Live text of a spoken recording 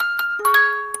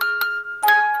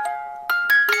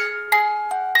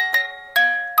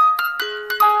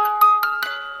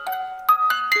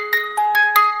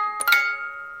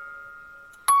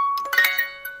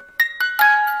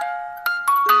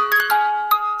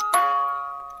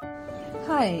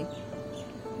Hi,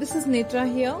 this is Netra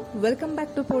here. Welcome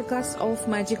back to podcast of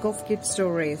Magic of Kids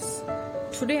Stories.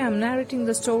 Today I'm narrating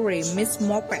the story Miss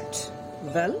Moppet.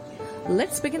 Well,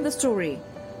 let's begin the story.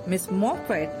 Miss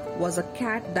Moppet was a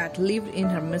cat that lived in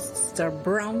her Mr.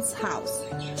 Brown's house.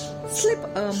 Slip,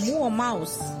 a Moo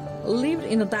mouse, lived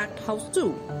in that house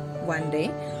too. One day,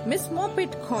 Miss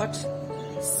Moppet caught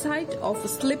sight of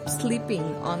Slip sleeping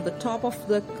on the top of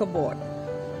the cupboard.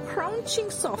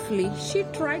 Crouching softly, she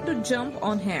tried to jump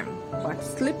on him, but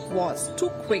Slip was too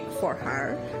quick for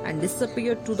her and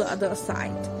disappeared to the other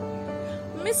side.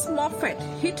 Miss Moppet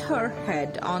hit her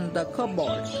head on the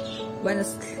cupboard. When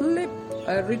Slip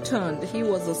returned, he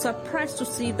was surprised to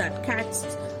see that cat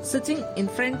sitting in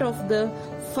front of the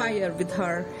fire with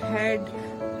her head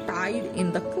tied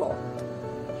in the cloth.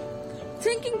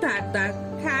 Thinking that the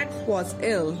cat was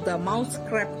ill, the mouse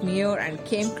crept near and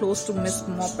came close to Miss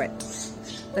Moppet.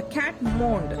 The cat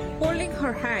moaned, holding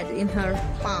her head in her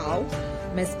paw.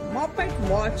 Miss Moppet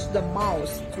watched the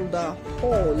mouse through the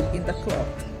hole in the cloth.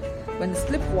 When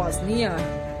Slip was near,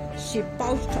 she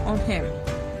pounced on him.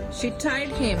 She tied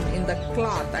him in the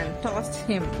cloth and tossed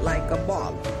him like a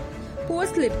ball. Poor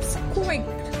Slip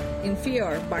squeaked in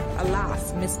fear, but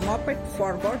alas, Miss Moppet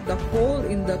forgot the hole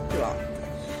in the cloth.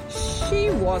 She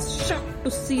was shocked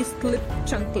to see Slip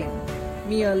chuckling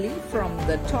merely from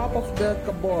the top of the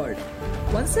cupboard.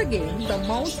 Once again, the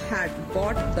mouse had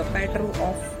got the better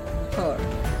of her.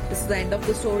 This is the end of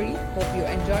the story. Hope you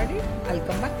enjoyed it. I'll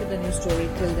come back with a new story.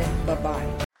 Till then,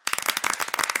 bye-bye.